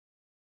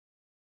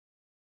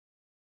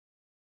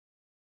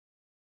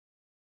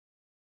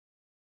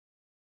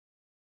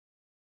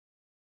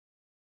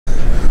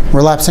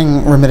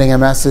Relapsing remitting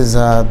MS is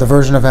the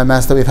version of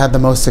MS that we've had the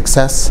most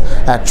success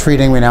at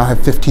treating. We now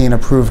have 15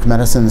 approved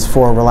medicines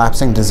for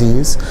relapsing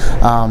disease.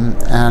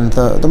 And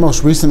the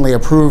most recently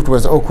approved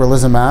was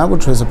ocrelizumab,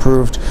 which was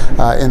approved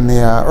in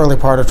the early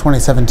part of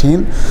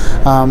 2017.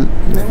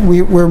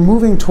 We're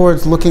moving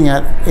towards looking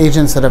at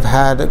agents that have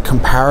had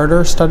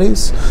comparator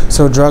studies,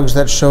 so drugs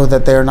that show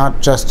that they're not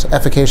just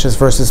efficacious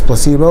versus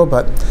placebo,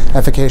 but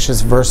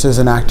efficacious versus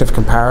an active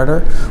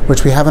comparator,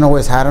 which we haven't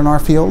always had in our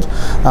field.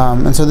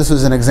 And so this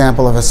was an example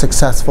of a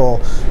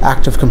successful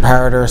active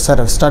comparator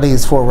set of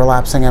studies for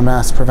relapsing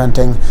MS,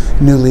 preventing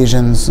new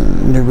lesions,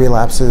 new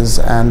relapses,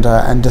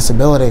 and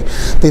disability.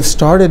 They've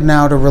started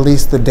now to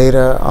release the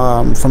data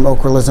from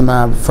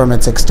ocrelizumab from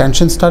its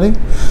extension study,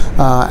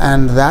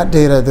 and that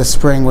data this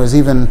spring was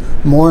even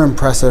more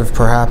impressive,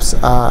 perhaps.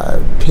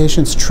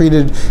 Patients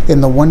treated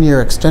in the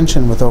one-year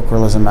extension with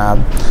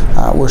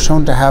ocrelizumab were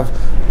shown to have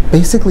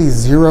basically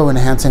zero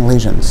enhancing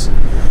lesions.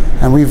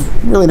 And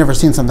we've really never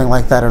seen something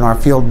like that in our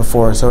field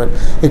before, so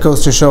it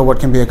goes to show what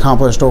can be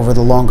accomplished over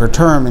the longer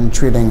term in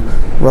treating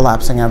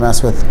relapsing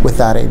MS with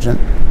that agent.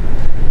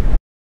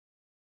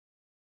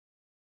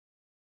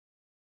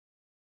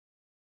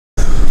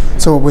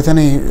 So with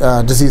any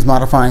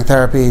disease-modifying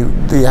therapy,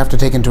 you have to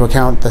take into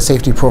account the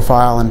safety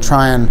profile and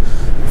try and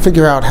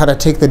figure out how to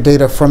take the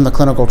data from the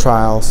clinical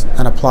trials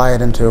and apply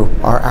it into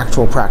our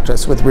actual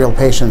practice with real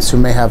patients who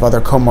may have other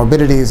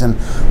comorbidities and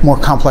more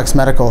complex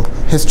medical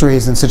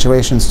histories and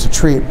situations to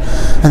treat.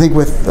 I think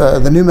with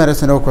the new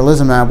medicine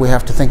ocrelizumab, we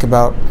have to think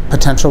about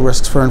potential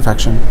risks for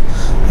infection,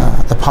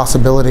 the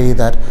possibility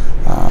that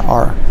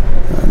our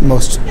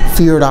most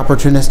feared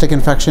opportunistic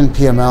infection,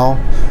 PML,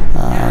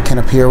 can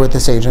appear with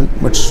this agent,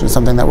 which is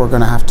something that we're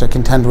going to have to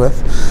contend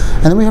with.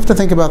 And then we have to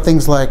think about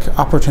things like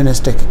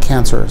opportunistic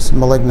cancers,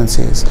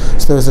 malignancies.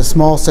 So there's a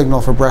small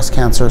signal for breast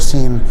cancer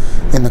seen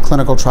in the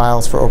clinical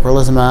trials for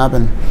ocrelizumab,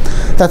 and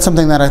that's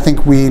something that I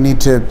think we need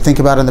to think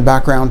about in the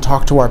background,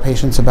 talk to our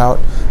patients about,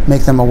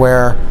 make them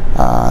aware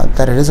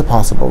that it is a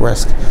possible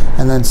risk,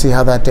 and then see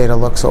how that data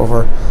looks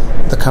over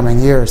the coming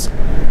years.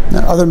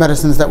 Now, other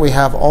medicines that we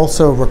have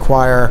also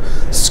require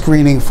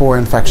screening for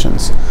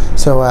infections.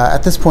 So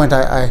at this point,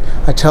 I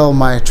tell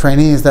my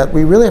trainees that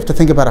we really have to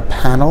think about a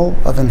panel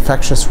of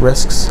infectious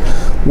risks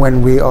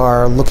when we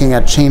are looking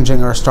at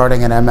changing or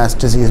starting an MS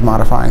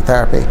disease-modifying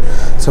therapy.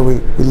 So we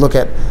look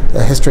at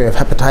a history of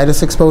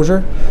hepatitis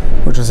exposure,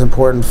 which is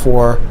important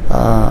for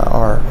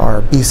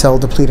our B-cell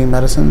depleting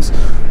medicines.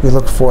 We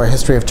look for a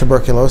history of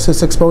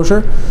tuberculosis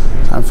exposure.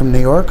 I'm from New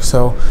York,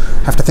 so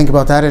have to think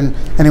about that. And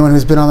anyone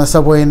who's been on the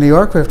subway in New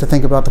York, we have to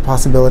think about the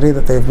possibility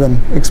that they've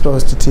been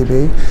exposed to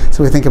TB.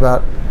 So we think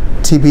about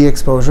TB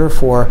exposure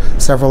for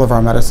several of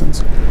our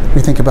medicines.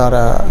 We think about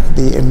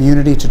the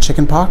immunity to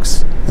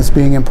chickenpox as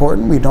being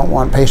important. We don't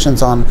want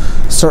patients on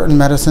certain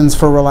medicines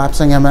for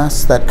relapsing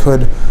MS that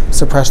could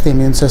suppress the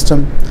immune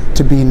system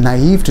to be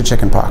naive to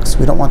chickenpox.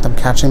 We don't want them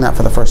catching that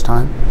for the first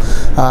time.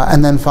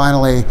 And then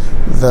finally,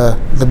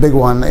 the big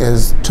one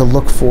is to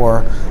look for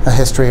a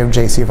history of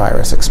JC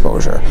virus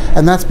exposure.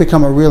 And that's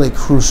become a really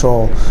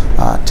crucial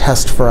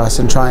test for us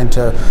in trying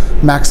to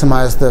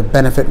maximize the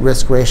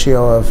benefit-risk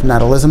ratio of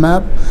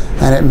natalizumab,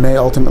 and it may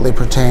ultimately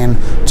pertain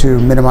to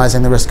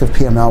minimizing the risk of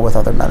PML with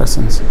other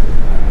medicines.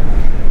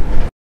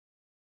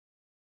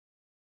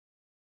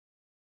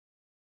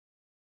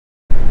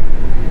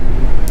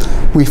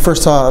 We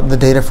first saw the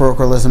data for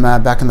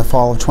ocrelizumab back in the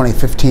fall of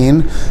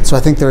 2015, so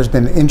I think there's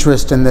been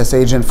interest in this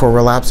agent for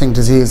relapsing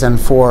disease and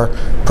for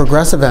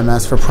progressive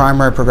MS, for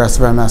primary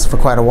progressive MS, for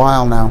quite a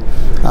while now.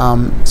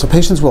 So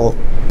patients will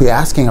be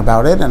asking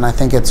about it, and I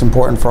think it's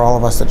important for all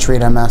of us that treat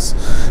MS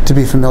to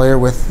be familiar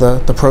with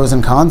the pros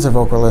and cons of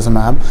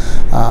ocrelizumab.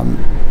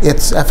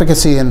 Its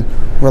efficacy in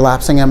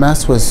relapsing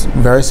MS was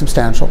very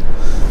substantial.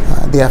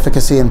 The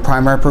efficacy in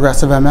primary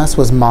progressive MS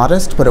was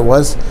modest, but it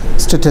was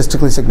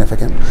statistically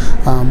significant.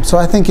 So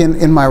I think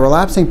in my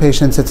relapsing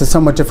patients, it's a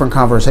somewhat different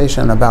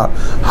conversation about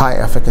high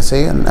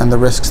efficacy and the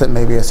risks that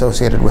may be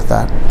associated with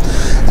that.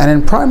 And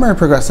in primary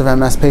progressive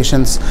MS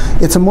patients,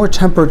 it's a more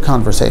tempered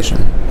conversation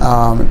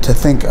to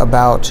think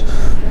about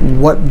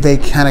what they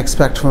can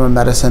expect from a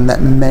medicine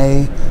that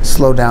may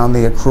slow down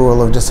the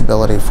accrual of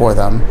disability for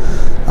them.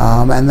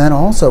 And then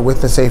also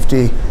with the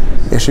safety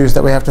issues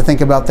that we have to think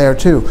about there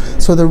too.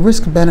 So the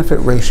risk-benefit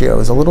ratio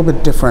is a little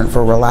bit different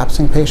for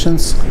relapsing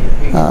patients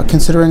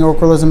considering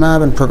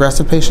ocrelizumab and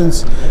progressive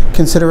patients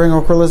considering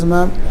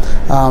ocrelizumab.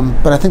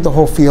 But I think the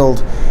whole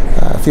field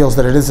feels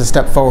that it is a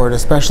step forward,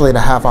 especially to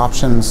have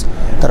options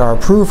that are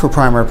approved for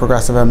primary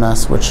progressive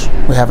MS, which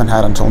we haven't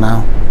had until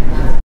now.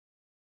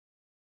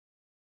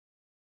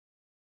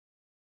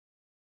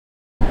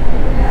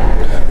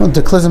 Well,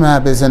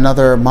 ocrelizumab is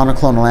another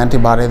monoclonal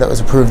antibody that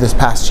was approved this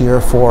past year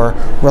for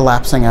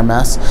relapsing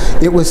MS.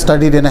 It was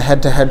studied in a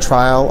head-to-head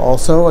trial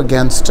also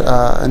against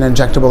an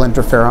injectable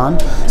interferon,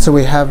 so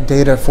we have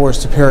data for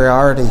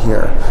superiority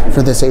here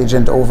for this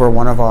agent over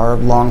one of our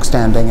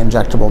long-standing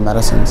injectable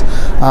medicines.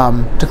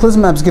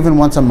 Ocrelizumab is given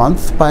once a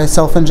month by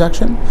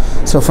self-injection,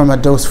 so from a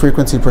dose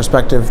frequency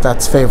perspective,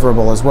 that's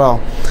favorable as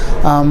well.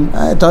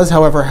 It does,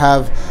 however,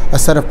 have a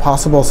set of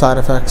possible side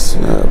effects,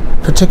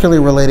 particularly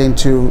relating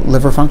to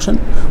liver function,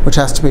 which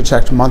has to be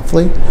checked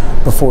monthly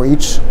before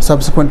each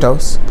subsequent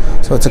dose.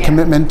 So it's a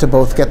commitment to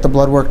both get the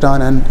blood work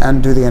done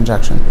and do the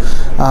injection,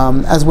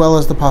 as well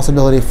as the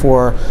possibility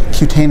for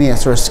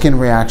cutaneous or skin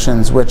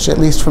reactions, which, at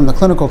least from the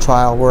clinical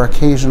trial, were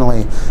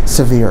occasionally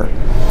severe.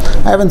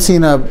 I haven't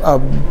seen a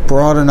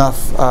broad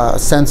enough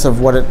sense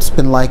of what it's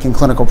been like in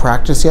clinical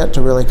practice yet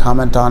to really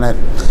comment on it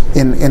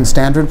in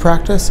standard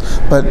practice,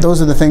 but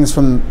those are the things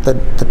from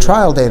the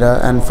trial data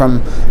and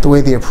from the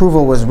way the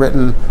approval was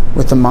written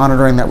with the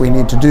monitoring that we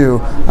need to do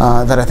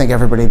that I think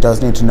everybody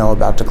does need to know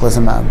about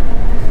ocrelizumab.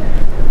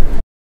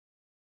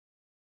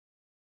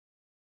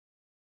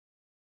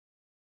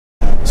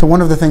 So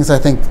one of the things I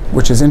think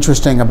which is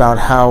interesting about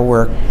how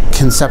we're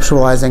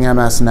conceptualizing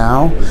MS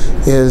now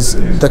is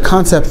the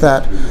concept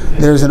that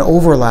there's an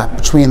overlap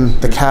between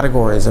the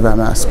categories of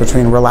MS,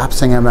 between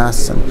relapsing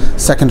MS and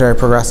secondary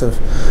progressive.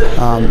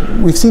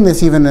 We've seen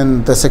this even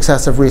in the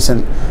success of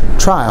recent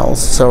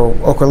trials, so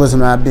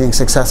ocrelizumab being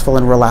successful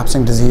in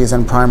relapsing disease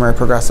and primary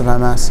progressive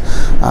MS.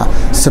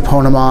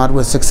 Siponimod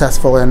was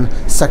successful in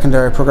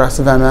secondary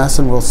progressive MS,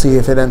 and we'll see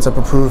if it ends up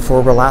approved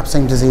for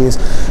relapsing disease.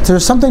 So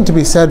there's something to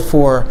be said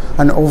for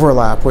an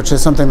overlap, which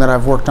is something that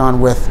I've worked on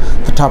with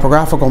the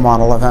topographical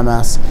model of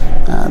MS.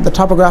 The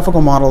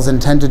topographical model is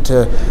intended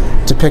to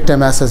depict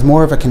MS as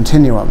more of a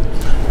continuum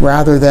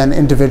rather than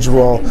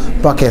individual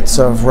buckets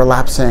of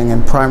relapsing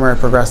and primary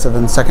progressive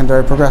and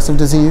secondary progressive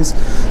disease.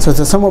 So it's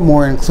a somewhat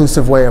more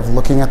inclusive way of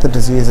looking at the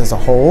disease as a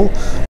whole.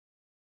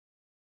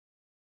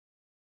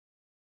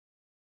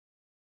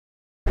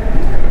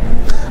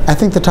 I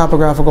think the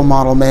topographical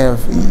model may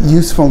have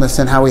usefulness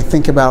in how we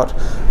think about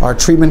our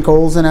treatment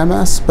goals in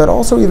MS, but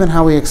also even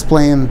how we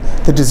explain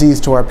the disease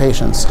to our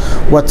patients.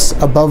 What's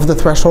above the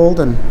threshold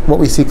and what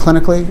we see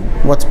clinically,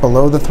 what's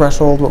below the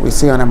threshold, what we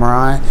see on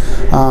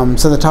MRI.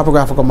 So the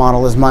topographical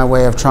model is my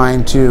way of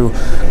trying to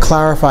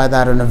clarify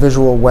that in a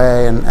visual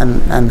way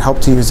and help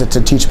to use it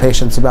to teach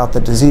patients about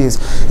the disease.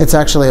 It's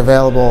actually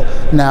available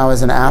now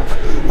as an app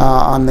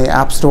on the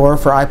App Store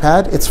for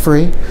iPad. It's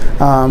free,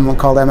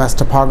 called MS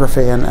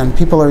Topography, and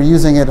people are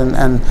using it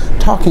and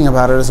talking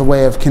about it as a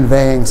way of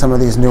conveying some of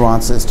these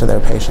nuances to their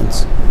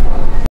patients.